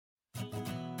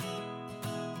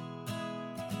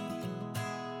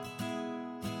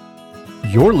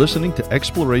You're listening to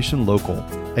Exploration Local,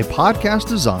 a podcast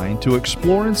designed to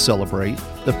explore and celebrate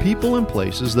the people and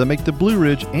places that make the Blue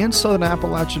Ridge and Southern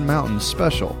Appalachian Mountains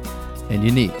special and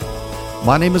unique.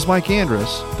 My name is Mike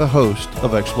Andrus, the host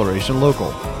of Exploration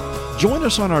Local. Join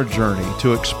us on our journey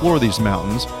to explore these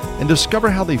mountains and discover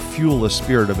how they fuel a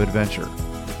spirit of adventure.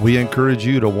 We encourage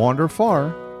you to wander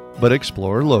far, but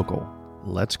explore local.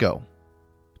 Let's go.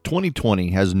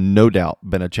 2020 has no doubt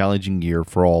been a challenging year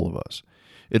for all of us.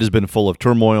 It has been full of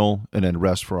turmoil and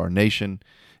unrest for our nation,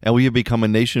 and we have become a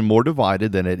nation more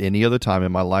divided than at any other time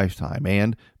in my lifetime,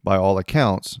 and, by all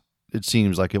accounts, it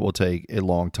seems like it will take a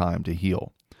long time to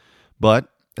heal. But,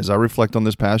 as I reflect on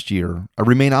this past year, I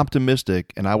remain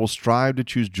optimistic, and I will strive to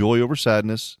choose joy over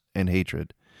sadness and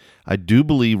hatred. I do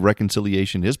believe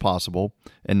reconciliation is possible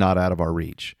and not out of our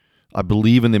reach. I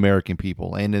believe in the American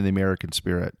people and in the American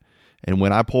spirit, and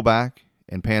when I pull back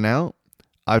and pan out,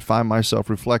 I find myself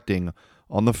reflecting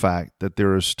on the fact that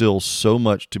there is still so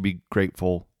much to be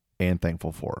grateful and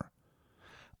thankful for.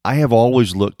 I have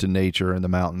always looked to nature and the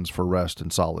mountains for rest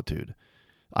and solitude.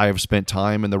 I have spent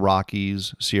time in the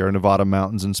Rockies, Sierra Nevada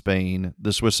mountains in Spain,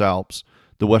 the Swiss Alps,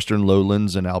 the western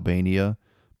lowlands in Albania,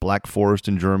 Black Forest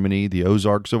in Germany, the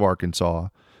Ozarks of Arkansas,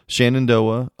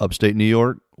 Shenandoah, upstate New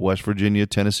York, West Virginia,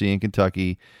 Tennessee, and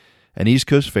Kentucky, and East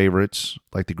Coast favorites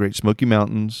like the Great Smoky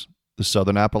Mountains, the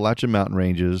Southern Appalachian Mountain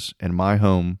Ranges, and my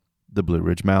home, the Blue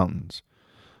Ridge Mountains.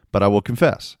 But I will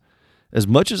confess, as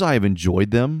much as I have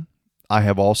enjoyed them, I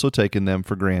have also taken them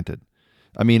for granted.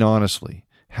 I mean, honestly,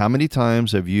 how many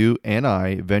times have you and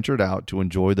I ventured out to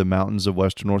enjoy the mountains of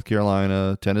western North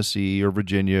Carolina, Tennessee, or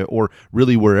Virginia, or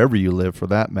really wherever you live for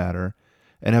that matter,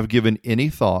 and have given any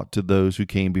thought to those who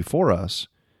came before us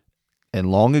and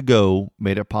long ago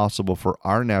made it possible for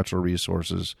our natural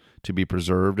resources to be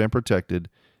preserved and protected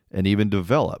and even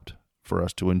developed for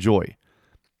us to enjoy?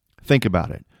 Think about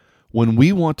it. When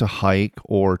we want to hike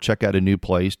or check out a new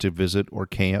place to visit or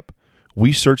camp,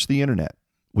 we search the internet.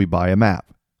 We buy a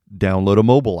map, download a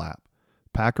mobile app,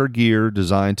 pack our gear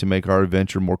designed to make our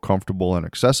adventure more comfortable and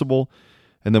accessible,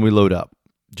 and then we load up,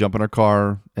 jump in our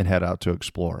car, and head out to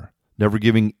explore, never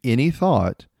giving any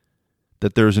thought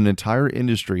that there's an entire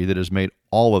industry that has made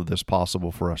all of this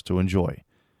possible for us to enjoy.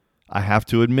 I have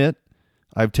to admit,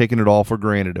 I've taken it all for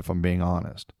granted if I'm being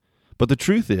honest. But the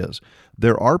truth is,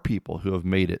 there are people who have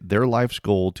made it their life's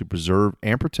goal to preserve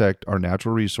and protect our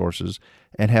natural resources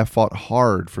and have fought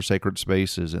hard for sacred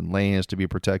spaces and lands to be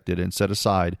protected and set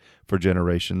aside for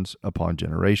generations upon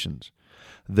generations.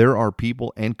 There are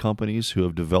people and companies who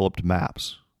have developed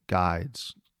maps,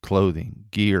 guides, clothing,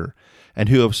 gear, and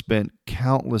who have spent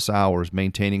countless hours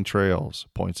maintaining trails,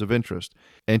 points of interest,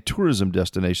 and tourism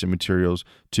destination materials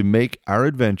to make our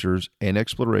adventures and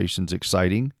explorations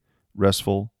exciting,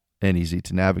 restful, and easy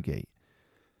to navigate.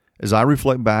 As I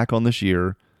reflect back on this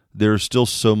year, there is still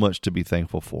so much to be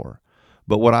thankful for.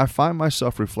 But what I find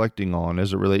myself reflecting on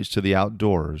as it relates to the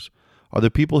outdoors are the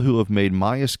people who have made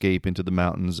my escape into the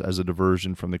mountains as a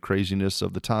diversion from the craziness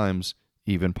of the times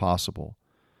even possible.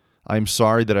 I am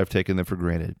sorry that I've taken them for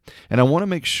granted, and I want to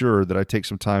make sure that I take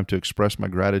some time to express my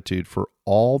gratitude for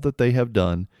all that they have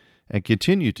done and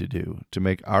continue to do to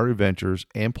make our adventures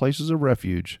and places of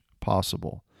refuge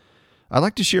possible. I'd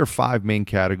like to share 5 main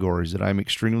categories that I'm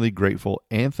extremely grateful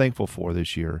and thankful for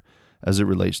this year as it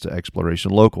relates to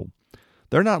Exploration Local.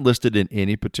 They're not listed in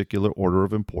any particular order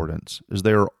of importance, as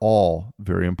they are all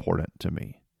very important to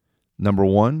me. Number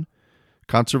 1,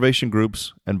 conservation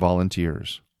groups and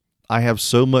volunteers. I have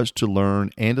so much to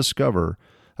learn and discover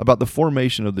about the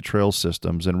formation of the trail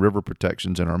systems and river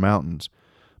protections in our mountains,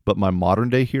 but my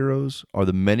modern-day heroes are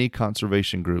the many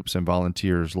conservation groups and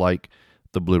volunteers like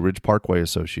the Blue Ridge Parkway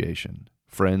Association,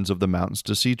 Friends of the Mountains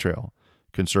to Sea Trail,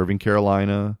 Conserving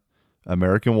Carolina,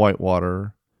 American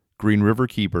Whitewater, Green River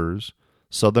Keepers,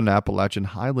 Southern Appalachian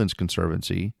Highlands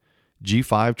Conservancy,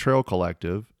 G5 Trail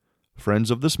Collective,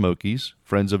 Friends of the Smokies,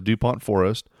 Friends of DuPont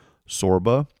Forest,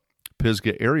 Sorba,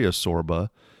 Pisgah Area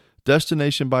Sorba,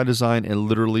 Destination by Design, and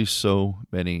literally so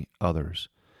many others.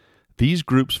 These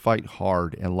groups fight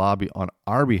hard and lobby on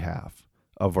our behalf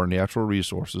of our natural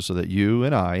resources so that you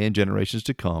and I and generations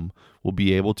to come will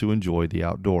be able to enjoy the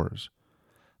outdoors.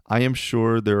 I am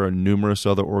sure there are numerous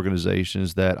other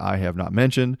organizations that I have not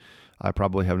mentioned. I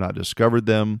probably have not discovered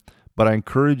them, but I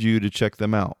encourage you to check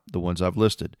them out, the ones I've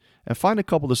listed, and find a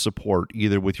couple to support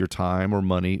either with your time or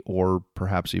money or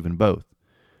perhaps even both.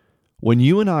 When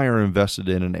you and I are invested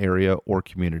in an area or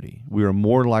community, we are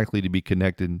more likely to be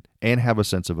connected and have a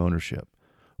sense of ownership.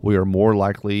 We are more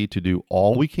likely to do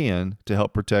all we can to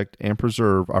help protect and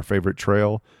preserve our favorite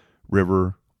trail,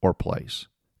 river, or place.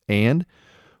 And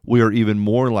we are even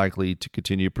more likely to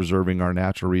continue preserving our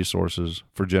natural resources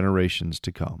for generations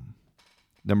to come.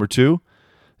 Number 2,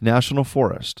 national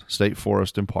forest, state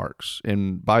forest, and parks.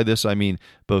 And by this, I mean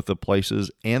both the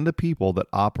places and the people that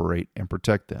operate and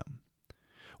protect them.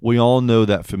 We all know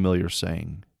that familiar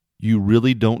saying, you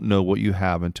really don't know what you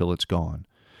have until it's gone.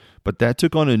 But that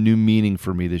took on a new meaning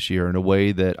for me this year in a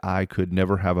way that I could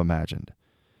never have imagined.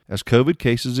 As COVID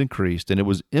cases increased and it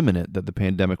was imminent that the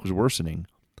pandemic was worsening,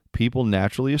 people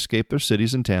naturally escaped their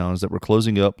cities and towns that were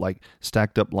closing up like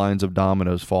stacked up lines of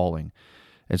dominoes falling,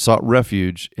 and sought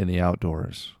refuge in the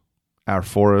outdoors. Our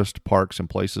forest, parks, and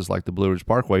places like the Blue Ridge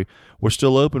Parkway were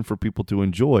still open for people to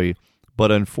enjoy,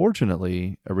 but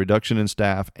unfortunately, a reduction in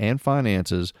staff and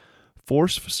finances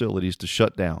forced facilities to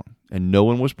shut down, and no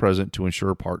one was present to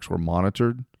ensure parks were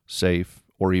monitored, safe,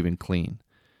 or even clean.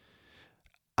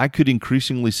 I could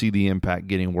increasingly see the impact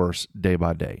getting worse day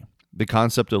by day. The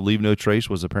concept of leave no trace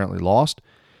was apparently lost,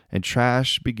 and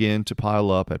trash began to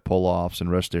pile up at pull-offs and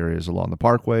rest areas along the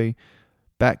parkway.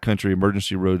 Backcountry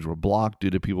emergency roads were blocked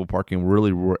due to people parking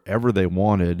really wherever they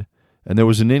wanted, and there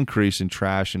was an increase in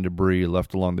trash and debris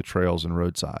left along the trails and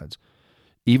roadsides.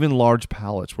 Even large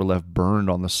pallets were left burned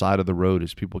on the side of the road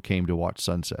as people came to watch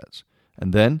sunsets.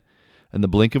 And then, in the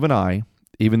blink of an eye,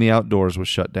 even the outdoors was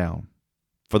shut down.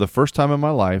 For the first time in my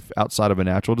life, outside of a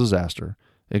natural disaster,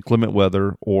 inclement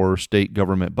weather, or state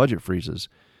government budget freezes,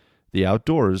 the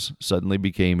outdoors suddenly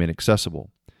became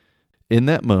inaccessible. In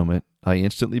that moment, I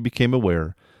instantly became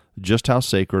aware just how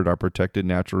sacred our protected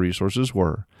natural resources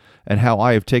were, and how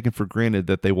I have taken for granted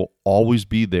that they will always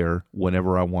be there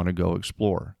whenever I want to go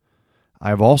explore. I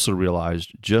have also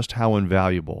realized just how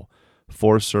invaluable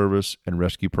Forest Service and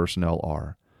rescue personnel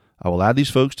are. I will add these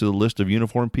folks to the list of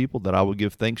uniformed people that I will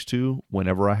give thanks to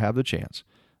whenever I have the chance.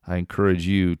 I encourage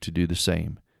you to do the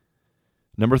same.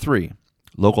 Number 3,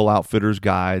 local outfitters,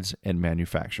 guides, and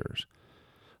manufacturers.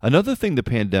 Another thing the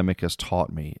pandemic has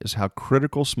taught me is how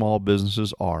critical small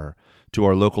businesses are to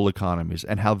our local economies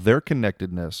and how their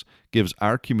connectedness gives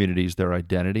our communities their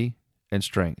identity and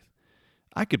strength.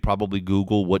 I could probably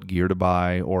Google what gear to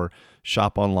buy or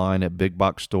shop online at big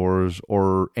box stores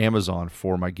or Amazon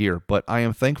for my gear, but I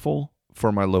am thankful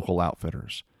for my local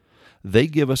outfitters. They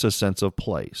give us a sense of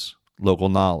place, local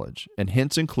knowledge, and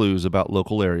hints and clues about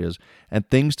local areas and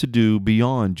things to do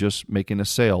beyond just making a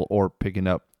sale or picking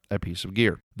up a piece of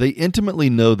gear. They intimately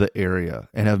know the area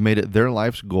and have made it their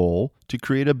life's goal to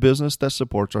create a business that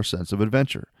supports our sense of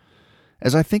adventure.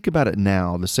 As I think about it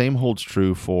now, the same holds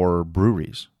true for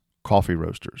breweries, coffee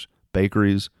roasters,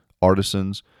 bakeries,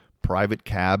 artisans, private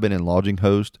cabin and lodging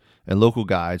hosts, and local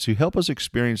guides who help us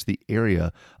experience the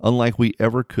area unlike we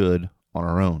ever could on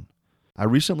our own. I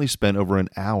recently spent over an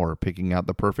hour picking out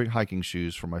the perfect hiking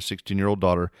shoes for my 16-year-old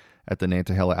daughter at the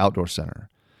Nantahala Outdoor Center.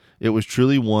 It was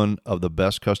truly one of the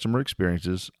best customer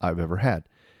experiences I've ever had.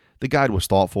 The guide was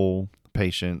thoughtful,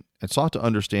 patient, and sought to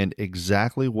understand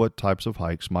exactly what types of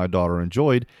hikes my daughter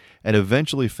enjoyed and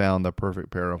eventually found the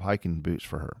perfect pair of hiking boots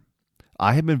for her.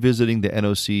 I have been visiting the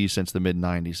NOC since the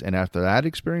mid-90s, and after that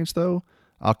experience, though,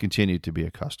 I'll continue to be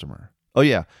a customer. Oh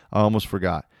yeah, I almost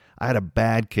forgot. I had a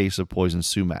bad case of poison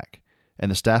sumac,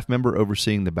 and the staff member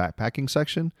overseeing the backpacking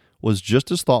section was just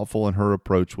as thoughtful in her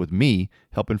approach with me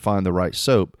helping find the right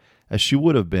soap as she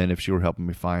would have been if she were helping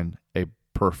me find a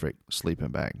perfect sleeping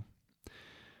bag.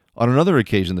 On another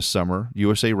occasion this summer,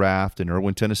 USA Raft in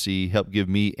Irwin, Tennessee helped give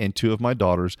me and 2 of my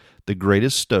daughters the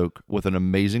greatest stoke with an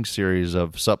amazing series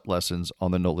of SUP lessons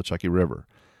on the Nolichucky River.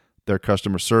 Their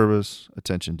customer service,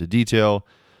 attention to detail,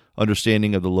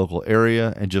 understanding of the local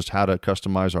area, and just how to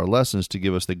customize our lessons to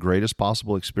give us the greatest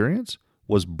possible experience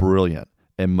was brilliant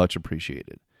and much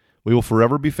appreciated. We will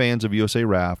forever be fans of USA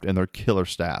Raft and their killer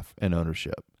staff and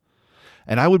ownership.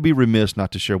 And I would be remiss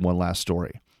not to share one last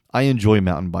story. I enjoy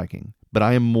mountain biking, but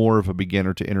I am more of a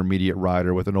beginner to intermediate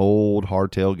rider with an old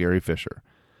hardtail Gary Fisher.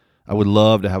 I would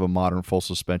love to have a modern full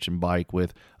suspension bike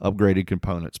with upgraded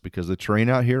components because the terrain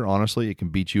out here, honestly, it can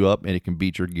beat you up and it can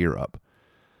beat your gear up.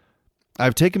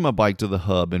 I've taken my bike to the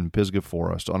hub in Pisgah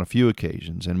Forest on a few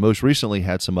occasions and most recently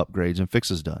had some upgrades and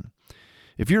fixes done.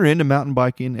 If you're into mountain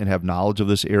biking and have knowledge of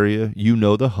this area, you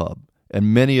know the hub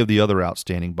and many of the other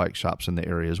outstanding bike shops in the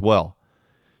area as well.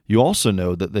 You also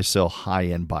know that they sell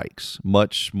high-end bikes,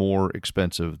 much more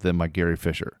expensive than my Gary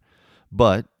Fisher.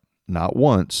 But not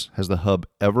once has the hub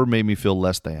ever made me feel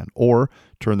less than or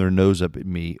turn their nose up at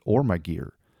me or my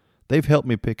gear. They've helped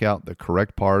me pick out the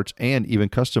correct parts and even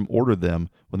custom order them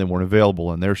when they weren't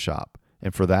available in their shop.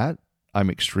 And for that, I'm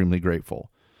extremely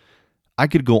grateful. I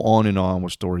could go on and on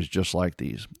with stories just like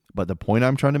these, but the point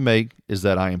I'm trying to make is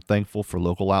that I am thankful for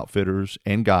local outfitters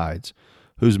and guides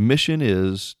whose mission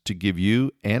is to give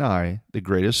you and I the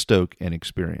greatest stoke and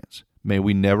experience. May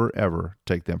we never, ever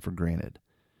take them for granted.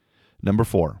 Number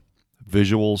 4,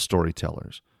 visual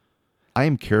storytellers. I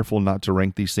am careful not to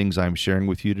rank these things I am sharing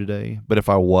with you today, but if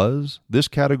I was, this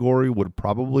category would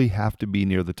probably have to be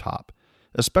near the top,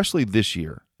 especially this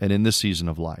year and in this season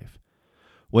of life.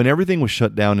 When everything was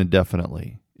shut down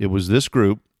indefinitely, it was this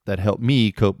group that helped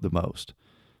me cope the most.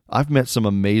 I've met some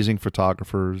amazing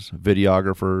photographers,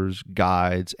 videographers,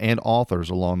 guides, and authors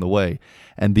along the way,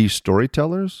 and these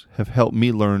storytellers have helped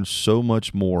me learn so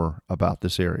much more about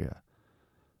this area.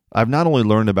 I've not only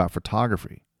learned about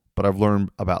photography, but I've learned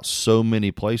about so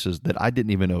many places that I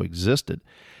didn't even know existed,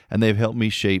 and they've helped me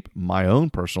shape my own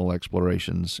personal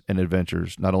explorations and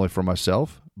adventures, not only for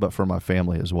myself, but for my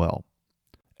family as well.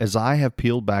 As I have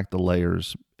peeled back the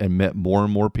layers and met more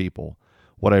and more people,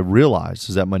 what I realized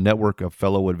is that my network of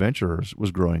fellow adventurers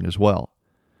was growing as well.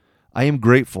 I am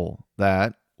grateful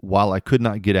that while I could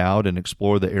not get out and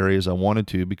explore the areas I wanted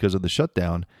to because of the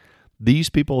shutdown, these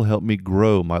people helped me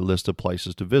grow my list of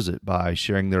places to visit by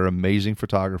sharing their amazing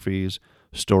photographies,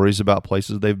 stories about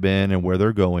places they've been and where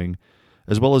they're going,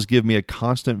 as well as give me a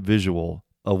constant visual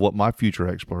of what my future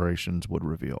explorations would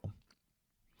reveal.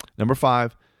 Number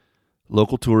 5,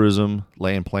 local tourism,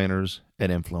 land planners,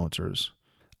 and influencers.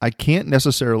 I can't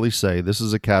necessarily say this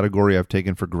is a category I've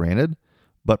taken for granted,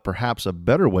 but perhaps a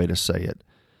better way to say it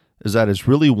is that it's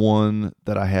really one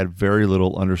that I had very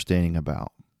little understanding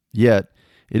about. Yet,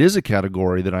 it is a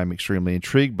category that I'm extremely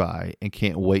intrigued by and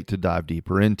can't wait to dive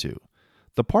deeper into.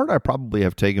 The part I probably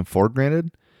have taken for granted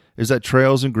is that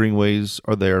trails and greenways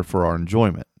are there for our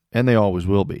enjoyment, and they always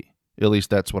will be. At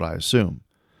least that's what I assume.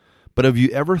 But have you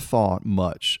ever thought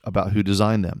much about who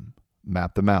designed them,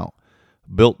 mapped them out,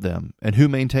 built them, and who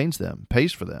maintains them,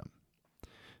 pays for them?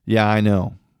 Yeah, I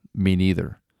know. Me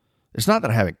neither. It's not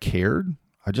that I haven't cared.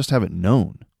 I just haven't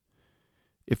known.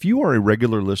 If you are a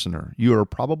regular listener, you are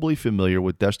probably familiar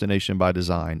with Destination by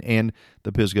Design and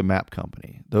the Pisgah Map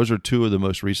Company. Those are 2 of the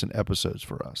most recent episodes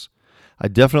for us. I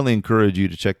definitely encourage you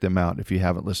to check them out if you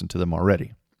haven't listened to them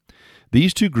already.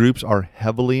 These 2 groups are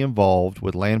heavily involved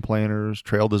with land planners,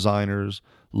 trail designers,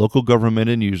 local government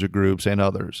and user groups, and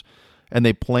others, and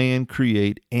they plan,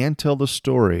 create, and tell the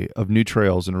story of new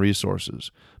trails and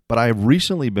resources. But I have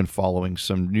recently been following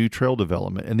some new trail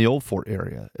development in the Old Fort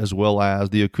area, as well as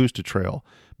the Augusta Trail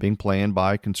being planned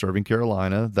by Conserving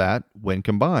Carolina that, when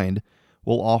combined,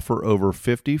 will offer over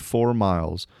 54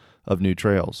 miles of new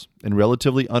trails in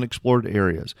relatively unexplored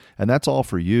areas. And that's all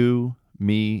for you,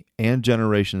 me, and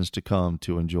generations to come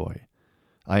to enjoy.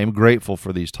 I am grateful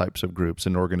for these types of groups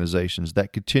and organizations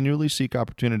that continually seek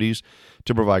opportunities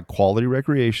to provide quality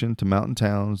recreation to mountain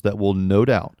towns that will no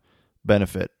doubt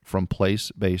benefit from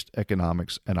place-based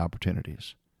economics and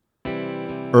opportunities.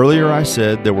 Earlier I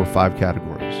said there were 5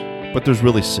 categories, but there's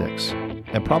really 6,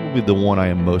 and probably the one I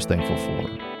am most thankful for,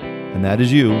 and that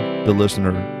is you, the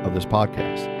listener of this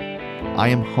podcast. I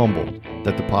am humbled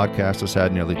that the podcast has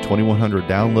had nearly 2,100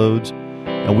 downloads,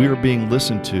 and we are being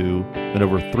listened to in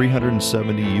over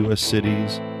 370 U.S.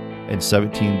 cities and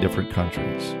 17 different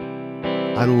countries.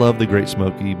 I love the Great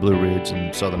Smoky, Blue Ridge,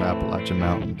 and Southern Appalachian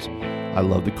Mountains. I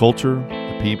love the culture,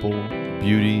 the people, the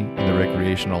beauty, and the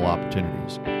recreational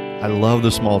opportunities. I love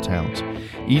the small towns,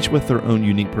 each with their own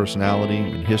unique personality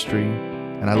and history,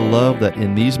 and I love that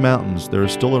in these mountains there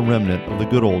is still a remnant of the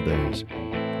good old days,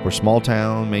 where small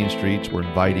town main streets were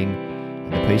inviting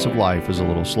and the pace of life is a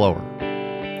little slower.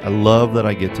 I love that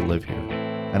I get to live here,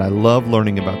 and I love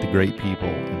learning about the great people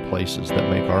and places that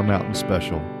make our mountains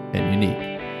special and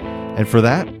unique. And for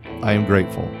that, I am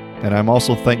grateful, and I'm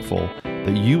also thankful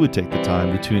that you would take the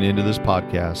time to tune into this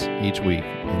podcast each week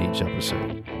and each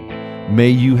episode. May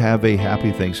you have a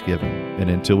happy Thanksgiving, and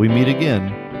until we meet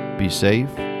again, be safe,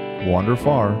 wander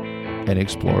far, and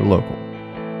explore local.